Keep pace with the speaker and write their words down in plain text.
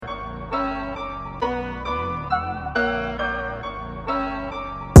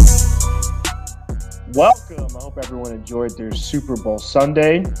Welcome. I hope everyone enjoyed their Super Bowl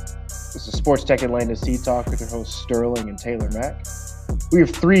Sunday. This is Sports Tech Atlanta Sea Talk with your hosts Sterling and Taylor Mack. We have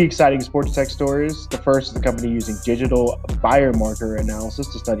three exciting sports tech stories. The first is the company using digital biomarker analysis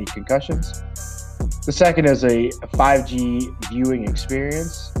to study concussions. The second is a 5G viewing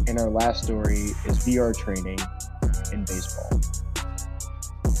experience. And our last story is VR training in baseball.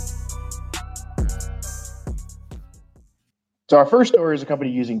 So our first story is a company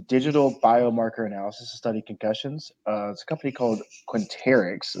using digital biomarker analysis to study concussions. It's a company called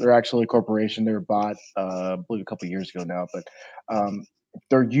Quanterix. They're actually a corporation. They were bought, I believe, a couple of years ago now. But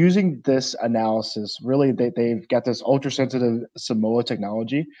they're using this analysis. Really, they've got this ultra-sensitive Simoa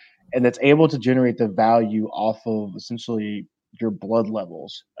technology, and it's able to generate the value off of essentially your blood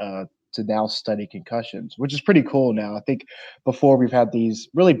levels to now study concussions, which is pretty cool now. I think before we've had these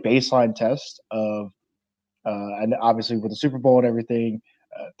really baseline tests of and obviously with the Super Bowl and everything,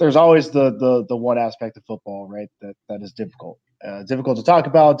 there's always the one aspect of football, right? That is difficult, difficult to talk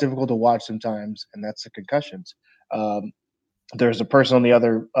about, difficult to watch sometimes, and that's the concussions. There's a person on the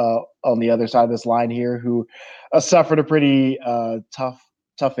other side of this line here who suffered a pretty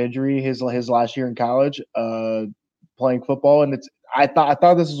tough injury his last year in college playing football, and I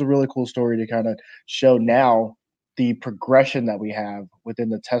thought this was a really cool story to kind of show now the progression that we have within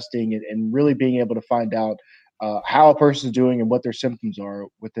the testing and really being able to find out how a person is doing and what their symptoms are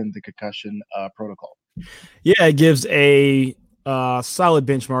within the concussion protocol. Yeah, it gives a solid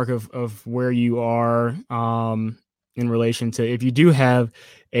benchmark of where you are in relation to if you do have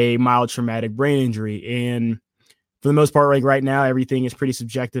a mild traumatic brain injury. And for the most part, like right now, everything is pretty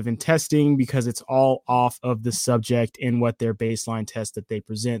subjective in testing because it's all off of the subject and what their baseline test that they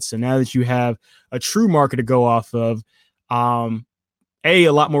present. So now that you have a true marker to go off of, a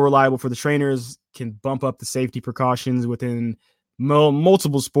lot more reliable for the trainers, can bump up the safety precautions within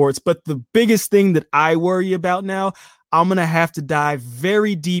multiple sports. But the biggest thing that I worry about now, I'm going to have to dive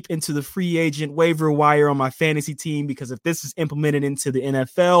very deep into the free agent waiver wire on my fantasy team, because if this is implemented into the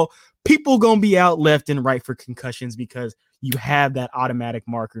NFL, people going to be out left and right for concussions because you have that automatic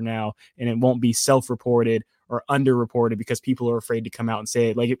marker now, and it won't be self-reported or underreported because people are afraid to come out and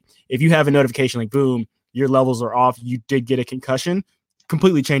say it. Like if you have a notification like, boom, your levels are off, you did get a concussion,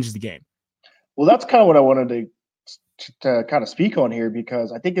 completely changes the game. Well, that's kind of what I wanted to kind of speak on here,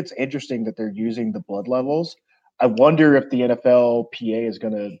 because I think it's interesting that they're using the blood levels. I wonder if the NFLPA is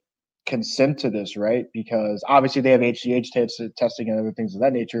going to consent to this, right? Because obviously they have HGH testing and other things of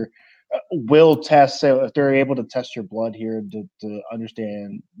that nature. Will test, so if they're able to test your blood here to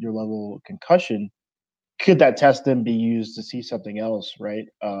understand your level of concussion, could that test then be used to see something else, right?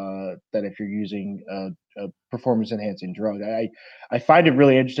 That if you're using a performance enhancing drug, I find it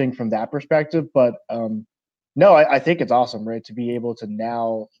really interesting from that perspective. But no, I think it's awesome, right? To be able to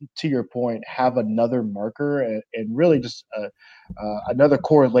now, to your point, have another marker and really just another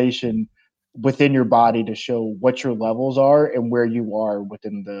correlation within your body to show what your levels are and where you are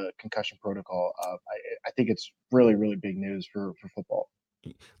within the concussion protocol. I think it's really, really big news for football.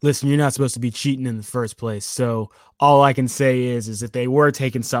 Listen, you're not supposed to be cheating in the first place. So all I can say is if they were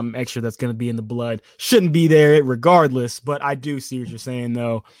taking something extra that's going to be in the blood, shouldn't be there regardless. But I do see what you're saying,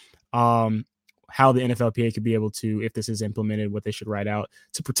 though. How the NFLPA could be able to, if this is implemented, what they should write out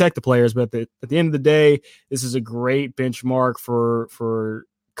to protect the players. But at the end of the day, this is a great benchmark for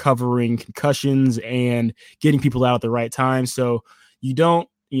covering concussions and getting people out at the right time. So you don't,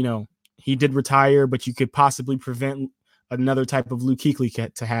 he did retire, but you could possibly prevent another type of Luke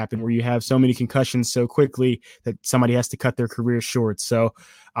Kuechly to happen, where you have so many concussions so quickly that somebody has to cut their career short. So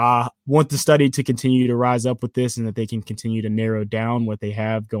want the study to continue to rise up with this and that they can continue to narrow down what they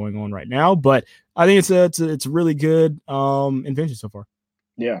have going on right now. But I think it's a really good invention so far.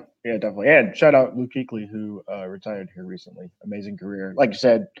 Yeah, definitely. And shout out Luke Kuechly, who retired here recently. Amazing career. Like you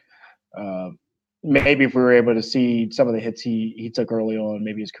said, maybe if we were able to see some of the hits he took early on,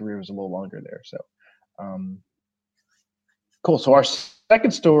 maybe his career was a little longer there. So cool. So our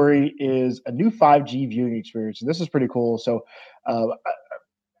second story is a new 5G viewing experience, and this is pretty cool. So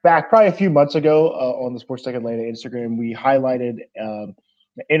back probably a few months ago on the Sports Tech Atlanta Instagram, we highlighted an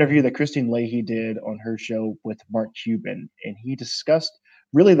interview that Christine Leahy did on her show with Mark Cuban, and he discussed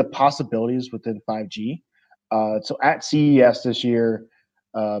really the possibilities within 5G. So at CES this year,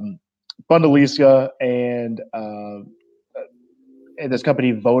 Bundesliga and this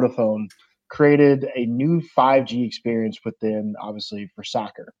company Vodafone created a new 5G experience within, obviously, for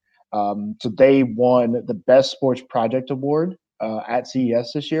soccer. So they won the Best Sports Project Award at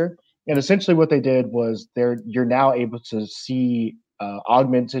CES this year. And essentially what they did was you're now able to see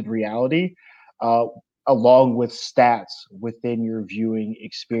augmented reality along with stats within your viewing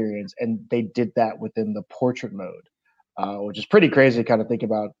experience. And they did that within the portrait mode, which is pretty crazy to kind of think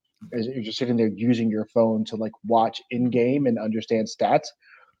about as you're just sitting there using your phone to like watch in game and understand stats.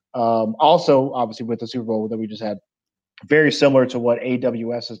 Also, obviously, with the Super Bowl that we just had, very similar to what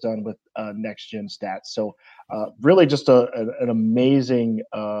AWS has done with next gen stats. So, really, just an amazing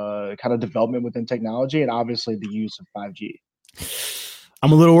kind of development within technology, and obviously the use of 5G.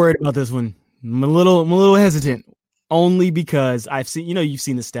 I'm a little worried about this one. I'm a little hesitant, only because I've seen, you've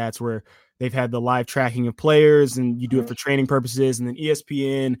seen the stats where they've had the live tracking of players, and you do it for training purposes, and then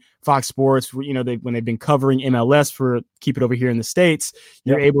ESPN, Fox Sports, when they've been covering MLS for keep it over here in the States,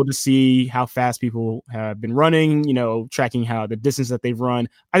 you're able to see how fast people have been running, tracking how the distance that they've run.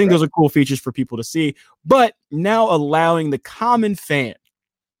 I think those are cool features for people to see, but now allowing the common fan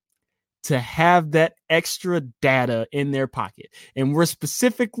to have that extra data in their pocket. And we're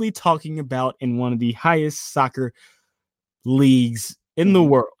specifically talking about in one of the highest soccer leagues in the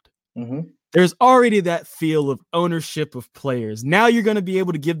world. There's already that feel of ownership of players. Now you're going to be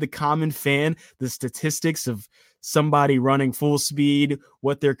able to give the common fan the statistics of somebody running full speed,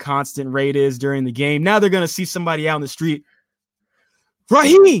 what their constant rate is during the game. Now they're going to see somebody out in the street.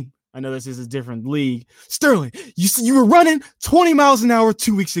 Raheem, I know this is a different league. Sterling, you were running 20 miles an hour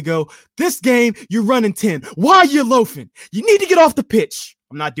 2 weeks ago. This game, you're running 10. Why are you loafing? You need to get off the pitch.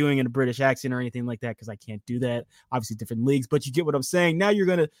 I'm not doing it in a British accent or anything like that because I can't do that. Obviously, different leagues, but you get what I'm saying. Now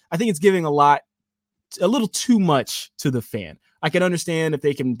I think it's giving a little too much to the fan. I can understand if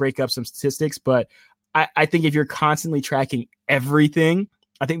they can break up some statistics, but I think if you're constantly tracking everything,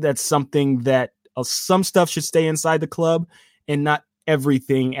 I think that's something that some stuff should stay inside the club and not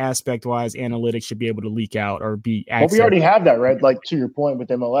everything aspect wise analytics should be able to leak out or be accessed. Well, we already have that, right? Like to your point with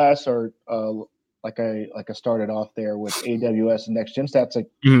MLS or like I started off there with AWS and next gen stats, like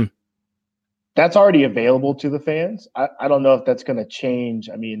that's already available to the fans. I don't know if that's going to change.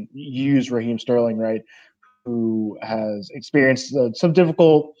 I mean, you use Raheem Sterling, right, who has experienced some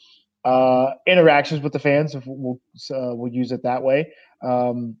difficult interactions with the fans, if we'll use it that way. I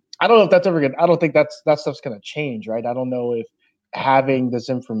don't know if that's ever going to – I don't think that stuff's going to change, right? I don't know if having this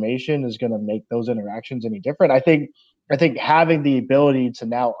information is going to make those interactions any different. I think having the ability to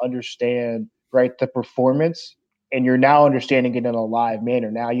now understand, right, the performance, and you're now understanding it in a live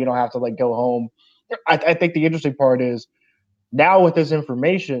manner. Now you don't have to like go home. I think the interesting part is now with this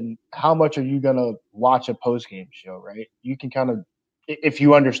information, how much are you going to watch a post game show, right? You can kind of, if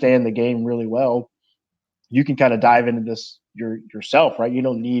you understand the game really well, you can kind of dive into this yourself, right? You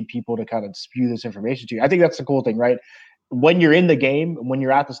don't need people to kind of spew this information to you. I think that's the cool thing, right? When you're in the game, when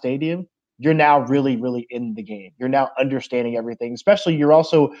you're at the stadium, you're now really, really in the game. You're now understanding everything. Especially, you're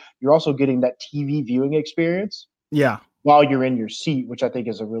also getting that TV viewing experience. Yeah. While you're in your seat, which I think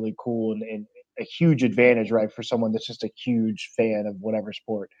is a really cool and a huge advantage, right, for someone that's just a huge fan of whatever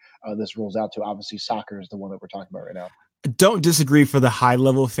sport this rolls out to. Obviously, soccer is the one that we're talking about right now. Don't disagree for the high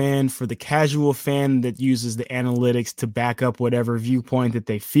level fan. For the casual fan that uses the analytics to back up whatever viewpoint that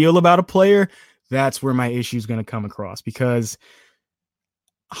they feel about a player, that's where my issue is going to come across, because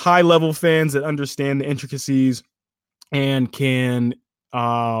high level fans that understand the intricacies and can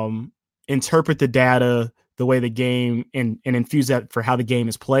interpret the data the way the game and infuse that for how the game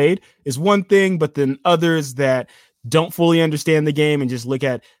is played is one thing, but then others that don't fully understand the game and just look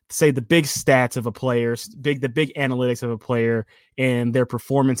at, say, the big stats of a player, the big analytics of a player and their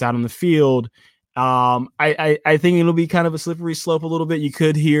performance out on the field. I think it'll be kind of a slippery slope a little bit. You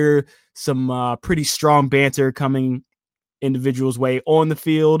could hear some pretty strong banter coming individuals' way on the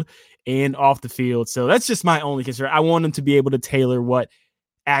field and off the field. So that's just my only concern. I want them to be able to tailor what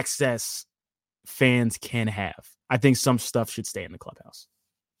access fans can have. I think some stuff should stay in the clubhouse.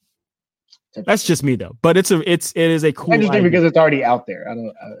 That's just me though, but it is a cool interesting idea. Because it's already out there.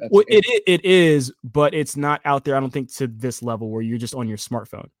 It is, but it's not out there. I don't think to this level where you're just on your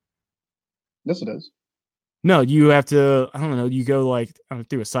smartphone. Yes, it is. No, you have to. I don't know. You go like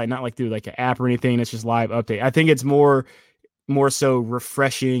through a site, not like through like an app or anything. It's just live update. I think it's more so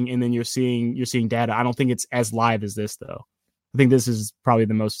refreshing, and then you're seeing data. I don't think it's as live as this though. I think this is probably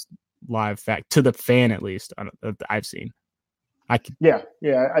the most live fact to the fan, at least I've seen. I see what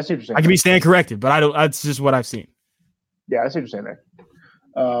you're saying. I could be stand corrected, but I don't. That's just what I've seen. Yeah, I see what you're saying there.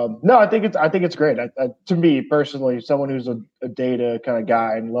 No, I think it's great. To me personally, someone who's a data kind of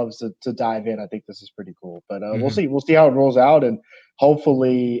guy and loves to dive in, I think this is pretty cool. But we'll see how it rolls out, and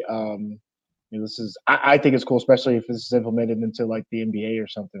hopefully, this is. I think it's cool, especially if this is implemented into like the NBA or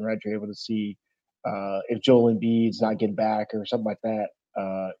something, right? You're able to see if Joel Embiid's not getting back or something like that.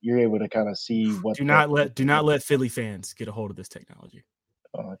 You're able to kind of see what. Do not let Philly fans get a hold of this technology.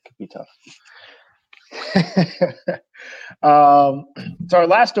 Oh, it could be tough. So our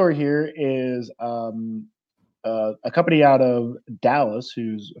last story here is a company out of Dallas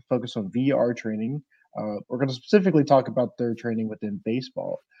who's focused on VR training. We're going to specifically talk about their training within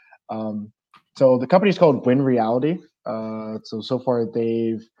baseball. Um, so the company is called Win Reality. So far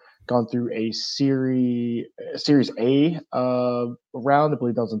they've gone through a Series A round. I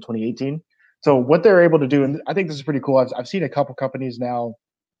believe that was in 2018. So what they're able to do, and I think this is pretty cool. I've seen a couple companies now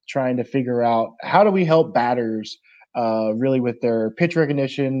trying to figure out how do we help batters really with their pitch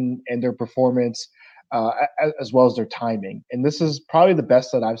recognition and their performance, as well as their timing. And this is probably the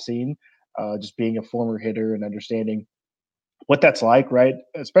best that I've seen, just being a former hitter and understanding what that's like, right?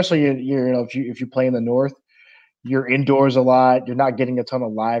 Especially if you play in the North, you're indoors a lot, you're not getting a ton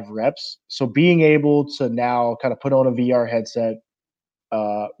of live reps. So being able to now kind of put on a VR headset,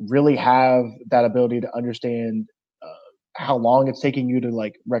 really have that ability to understand how long it's taking you to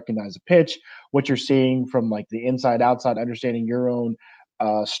like recognize a pitch, what you're seeing from like the inside outside, understanding your own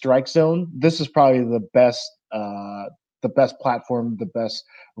strike zone. This is probably the best platform, the best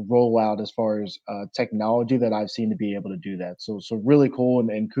rollout as far as technology that I've seen to be able to do that. So really cool,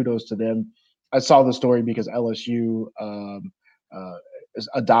 and kudos to them. I saw the story because LSU uh,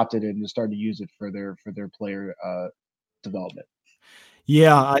 adopted it and started to use it for their player development.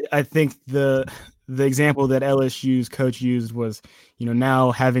 Yeah, I think the example that LSU's coach used was,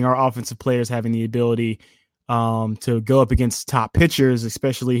 now having our offensive players having the ability to go up against top pitchers,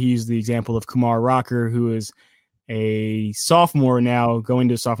 especially he used the example of Kumar Rocker, who is a sophomore now, going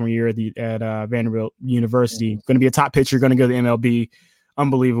to sophomore year at Vanderbilt University, going to be a top pitcher, going to go to the MLB.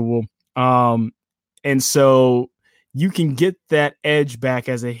 Unbelievable. And so you can get that edge back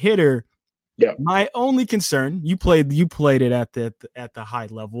as a hitter. Yeah. My only concern, you played it at the high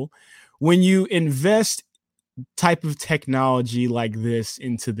level. When you invest type of technology like this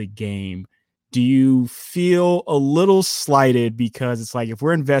into the game, do you feel a little slighted because it's like, if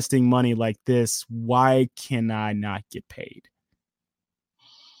we're investing money like this, why can I not get paid?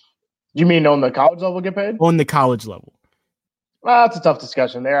 You mean on the college level get paid? On the college level. Well, that's a tough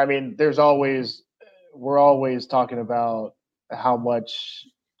discussion there. I mean, we're always talking about how much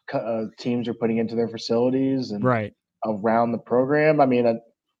teams are putting into their facilities and Right. around the program. I mean,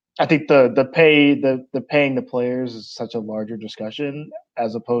 I think the paying the players is such a larger discussion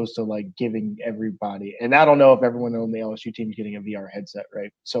as opposed to like giving everybody. And I don't know if everyone on the LSU team is getting a VR headset,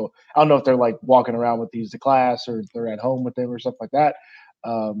 right? So I don't know if they're like walking around with these to class or they're at home with them or stuff like that.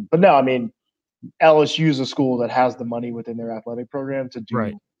 But no, I mean, LSU is a school that has the money within their athletic program to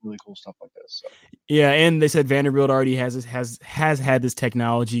Right. do really cool stuff like this. So. Yeah, and they said Vanderbilt already has had this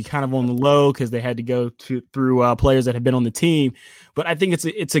technology kind of on the low because they had to go through players that have been on the team. But I think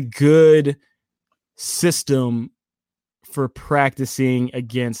it's a good system for practicing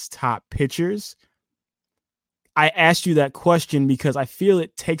against top pitchers. I asked you that question because I feel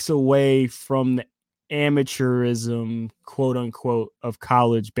it takes away from the amateurism, quote unquote, of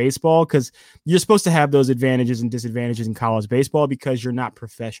college baseball, because you're supposed to have those advantages and disadvantages in college baseball because you're not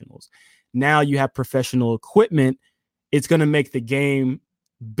professionals. Now you have professional equipment. It's going to make the game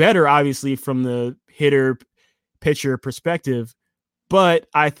better, obviously, from the hitter pitcher perspective. But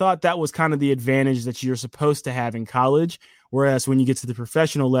I thought that was kind of the advantage that you're supposed to have in college. Whereas when you get to the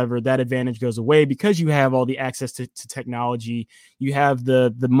professional level, that advantage goes away because you have all the access to technology. You have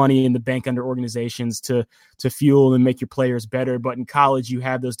the money in the bank under organizations to fuel and make your players better. But in college, you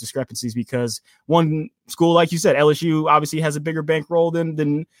have those discrepancies because one school, like you said, LSU obviously has a bigger bankroll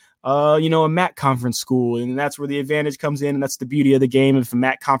than a MAC conference school. And that's where the advantage comes in. And that's the beauty of the game. If a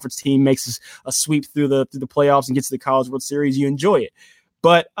MAC conference team makes a sweep through the playoffs and gets to the College World Series, you enjoy it.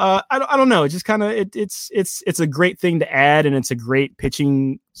 But I don't know. It's just kind of it's a great thing to add, and it's a great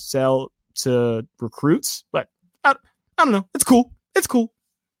pitching sell to recruits. But I don't know. It's cool. It's cool.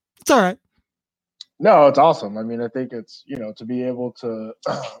 It's all right. No, it's awesome. I mean, I think it's to be able to,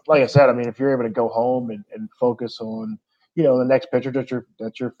 like I said, I mean, if you're able to go home and focus on the next pitcher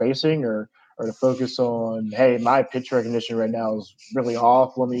that you're facing, or to focus on, hey, my pitch recognition right now is really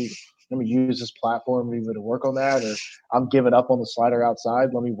off. Let me use this platform even to work on that, or I'm giving up on the slider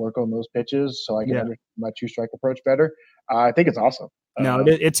outside. Let me work on those pitches so I can understand my two strike approach better. I think it's awesome. No,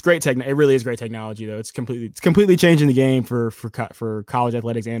 it's great tech. It really is great technology, though. It's completely changing the game for college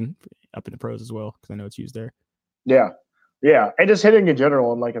athletics and up in the pros as well, because I know it's used there. Yeah, and just hitting in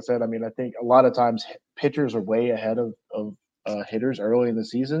general. And like I said, I mean, I think a lot of times pitchers are way ahead of hitters early in the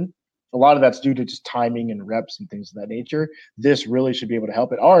season. A lot of that's due to just timing and reps and things of that nature. This really should be able to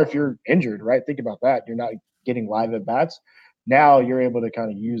help it. Or if you're injured, right? Think about that. You're not getting live at bats. Now you're able to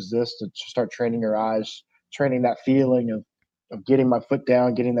kind of use this to start training your eyes, training that feeling of of getting my foot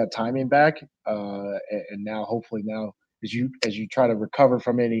down, getting that timing back, and now hopefully now as you try to recover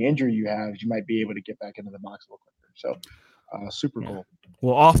from any injury you have, you might be able to get back into the box a little quicker. So super Yeah. cool.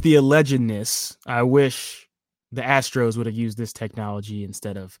 Well, off the allegedness, I wish the Astros would have used this technology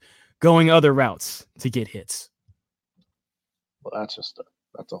instead of going other routes to get hits. Well, that's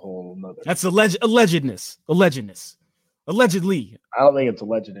a whole nother. That's allegedness. Allegedly. I don't think it's a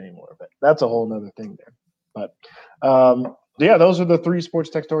legend anymore, but that's a whole nother thing there. But yeah, those are the 3 sports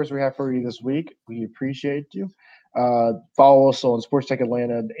tech stories we have for you this week. We appreciate you. Follow us on Sports Tech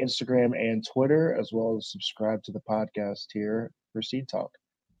Atlanta, Instagram, and Twitter, as well as subscribe to the podcast here for Seed Talk.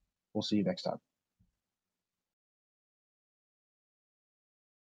 We'll see you next time.